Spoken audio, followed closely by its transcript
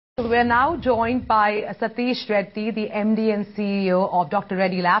We're now joined by Satish Reddy, the MD and CEO of Dr.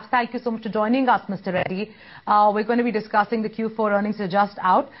 Reddy Labs. Thank you so much for joining us, Mr. Reddy. We're going to be discussing the Q4 earnings are just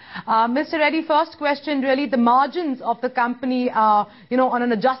out. Mr. Reddy, first question, really, the margins of the company, on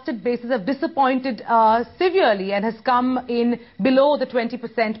an adjusted basis have disappointed severely and has come in below the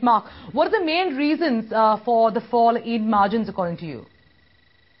 20% mark. What are the main reasons for the fall in margins, according to you?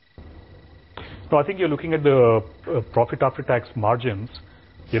 No, I think you're looking at the profit after tax margins,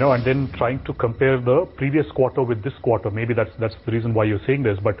 and then trying to compare the previous quarter with this quarter. Maybe that's the reason why you're saying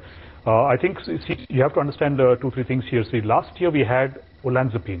this. But I think you have to understand two, three things here. See, last year we had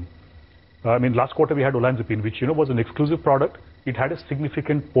olanzapine. Last quarter we had olanzapine, which was an exclusive product. It had a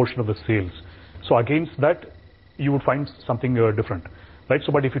significant portion of the sales. So against that, you would find something different, right?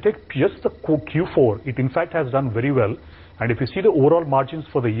 So, but if you take just the Q4, it in fact has done very well. And if you see the overall margins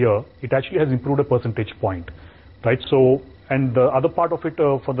for the year, it actually has improved a percentage point, right? So, and the other part of it,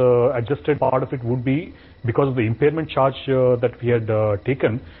 for the adjusted part of it, would be because of the impairment charge that we had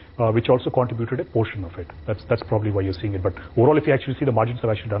taken, which also contributed a portion of it. That's probably why you're seeing it. But overall, if you actually see, the margins have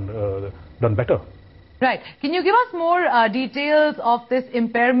actually done better. Right. Can you give us more details of this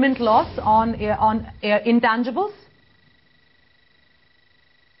impairment loss on intangibles?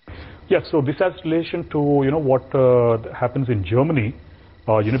 Yes, so this has relation to what happens in Germany,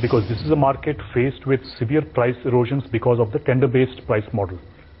 because this is a market faced with severe price erosions because of the tender-based price model.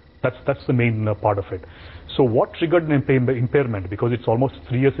 That's the main part of it. So what triggered an impairment? Because it's almost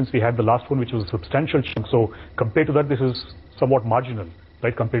 3 years since we had the last one, which was a substantial chunk. So compared to that, this is somewhat marginal,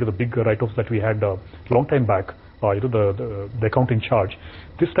 right? Compared to the big write-offs that we had a long time back, the accounting charge.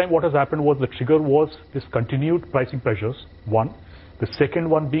 This time, what has happened was the trigger was this continued pricing pressures. One. The second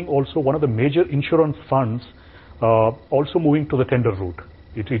one being also one of the major insurance funds also moving to the tender route.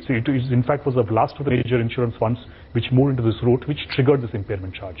 It in fact was the last of the major insurance funds which moved into this route, which triggered this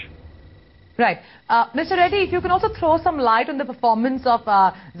impairment charge. Right. Mr. Reddy, if you can also throw some light on the performance of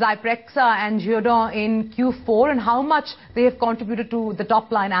Zyprexa and Giordon in Q4 and how much they have contributed to the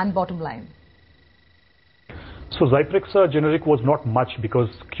top line and bottom line. So Zyprexa generic was not much because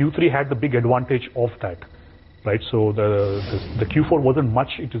Q3 had the big advantage of that. Right, so the Q4 wasn't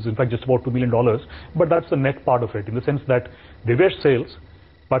much. It is in fact just about $2 million, but that's the net part of it in the sense that they were sales,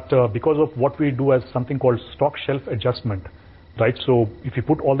 but because of what we do as something called stock shelf adjustment, right? So if you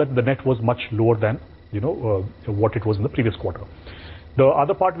put all that, the net was much lower than what it was in the previous quarter. The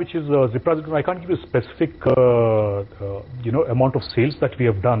other part, which is Ziprasidone, I can't give you a specific amount of sales that we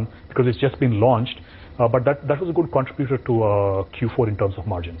have done because it's just been launched, but that was a good contributor to Q4 in terms of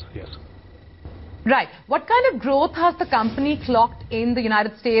margins. Yes. Right. What kind of growth has the company clocked in the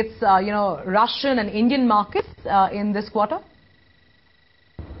United States, Russian and Indian markets in this quarter?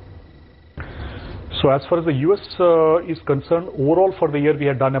 So as far as the US is concerned, overall for the year we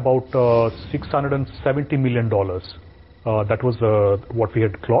had done about $670 million. That was what we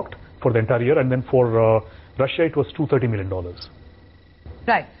had clocked for the entire year, and then for Russia it was $230 million.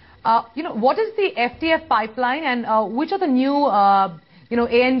 Right. What is the FTF pipeline, and which are the new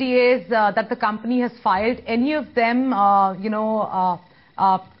ANDAs that the company has filed? Any of them, are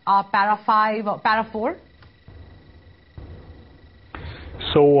para 5 or para 4?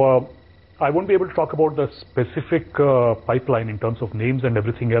 So I won't be able to talk about the specific pipeline in terms of names and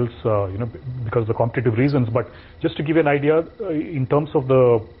everything else, because of the competitive reasons. But just to give you an idea, in terms of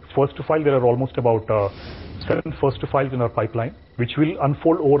the first to file, there are almost about 7 first to files in our pipeline, which will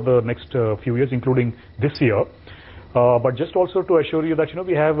unfold over the next few years, including this year. But just also to assure you that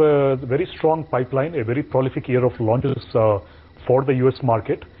we have a very strong pipeline, a very prolific year of launches for the US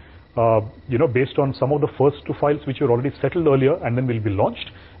market, based on some of the first to files which were already settled earlier and then will be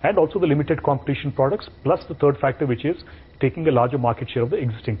launched, and also the limited competition products, plus the third factor, which is taking a larger market share of the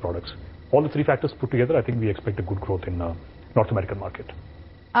existing products. All the 3 factors put together, I think we expect a good growth in North American market.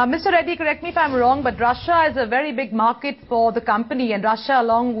 Mr. Reddy, correct me if I'm wrong, but Russia is a very big market for the company, and Russia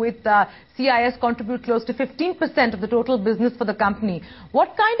along with CIS contribute close to 15% of the total business for the company.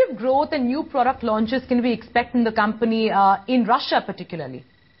 What kind of growth and new product launches can we expect in the company in Russia particularly?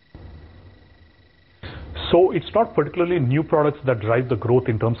 So it's not particularly new products that drive the growth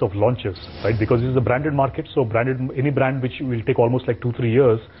in terms of launches, right? Because this is a branded market, so any brand which will take almost like 2-3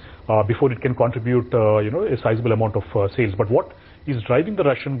 years before it can contribute, a sizable amount of sales. But what is driving the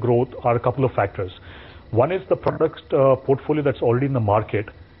Russian growth are a couple of factors. One is the product portfolio that's already in the market,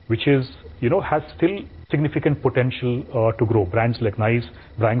 which is, has still significant potential to grow. Brands like Nice,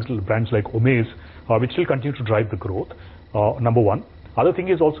 brands like Omaze, which will continue to drive the growth, number one. Other thing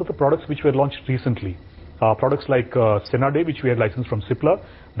is also the products which were launched recently. Products like Senade, which we had licensed from Cipla,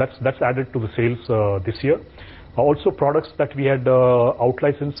 that's added to the sales this year. Also products that we had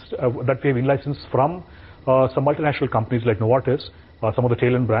out-licensed, that we have in-licensed from some multinational companies like Novartis, some of the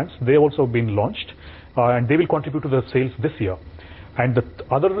tail-end brands, they have also been launched, and they will contribute to the sales this year. And the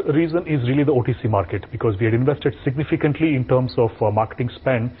other reason is really the OTC market, because we had invested significantly in terms of marketing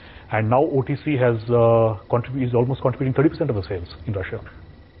spend, and now OTC is almost contributing 30% of the sales in Russia.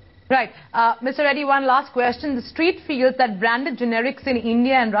 Right. Mr. Reddy, one last question. The street feels that branded generics in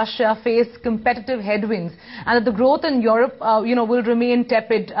India and Russia face competitive headwinds, and that the growth in Europe, will remain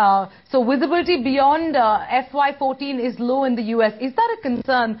tepid. So visibility beyond FY14 is low in the US. Is that a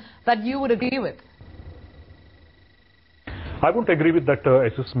concern that you would agree with? I won't agree with that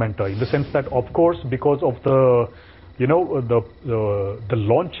assessment in the sense that, of course, because of the, the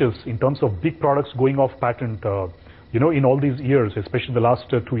launches in terms of big products going off patent, in all these years, especially the last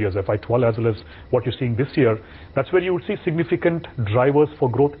 2 years, FY12 as well as what you're seeing this year, that's where you would see significant drivers for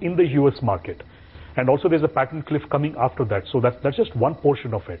growth in the US market. And also there's a patent cliff coming after that. So that's just one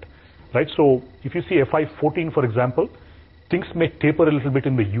portion of it, right? So if you see FY14, for example, things may taper a little bit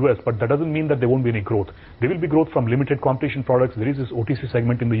in the US, but that doesn't mean that there won't be any growth. There will be growth from limited competition products. There is this OTC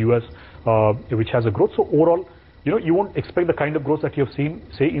segment in the US, which has a growth. So overall, you won't expect the kind of growth that you have seen,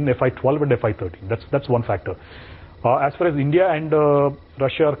 say, in FY12 and FY13. That's one factor. As far as India and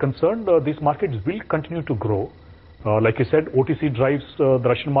Russia are concerned, these markets will continue to grow. Like I said, OTC drives the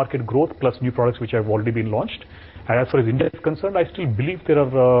Russian market growth plus new products which have already been launched. And as far as India is concerned, I still believe there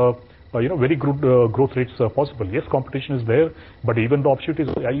are very good growth rates possible. Yes, competition is there, but even the opportunities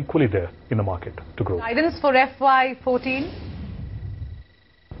are equally there in the market to grow. Guidance for FY14?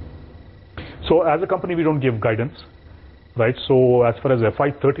 So as a company, we don't give guidance, right? So as far as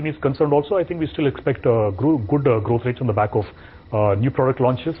FY13 is concerned also, I think we still expect good growth rates on the back of new product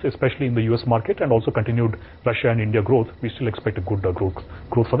launches, especially in the US market, and also continued Russia and India growth. We still expect a good growth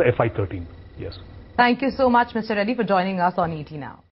for the FY13, yes. Thank you so much, Mr. Reddy, for joining us on ET Now.